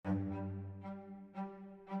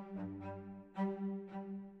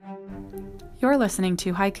You're listening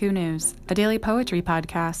to Haiku News, a daily poetry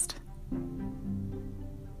podcast.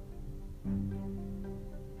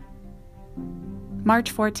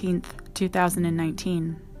 March 14th,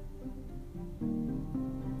 2019.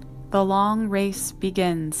 The long race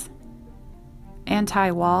begins.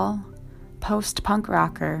 Anti-wall, post-punk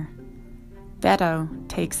rocker, Beto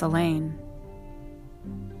takes a lane.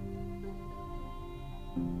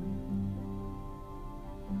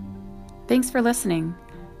 Thanks for listening.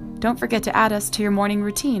 Don't forget to add us to your morning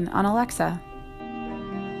routine on Alexa.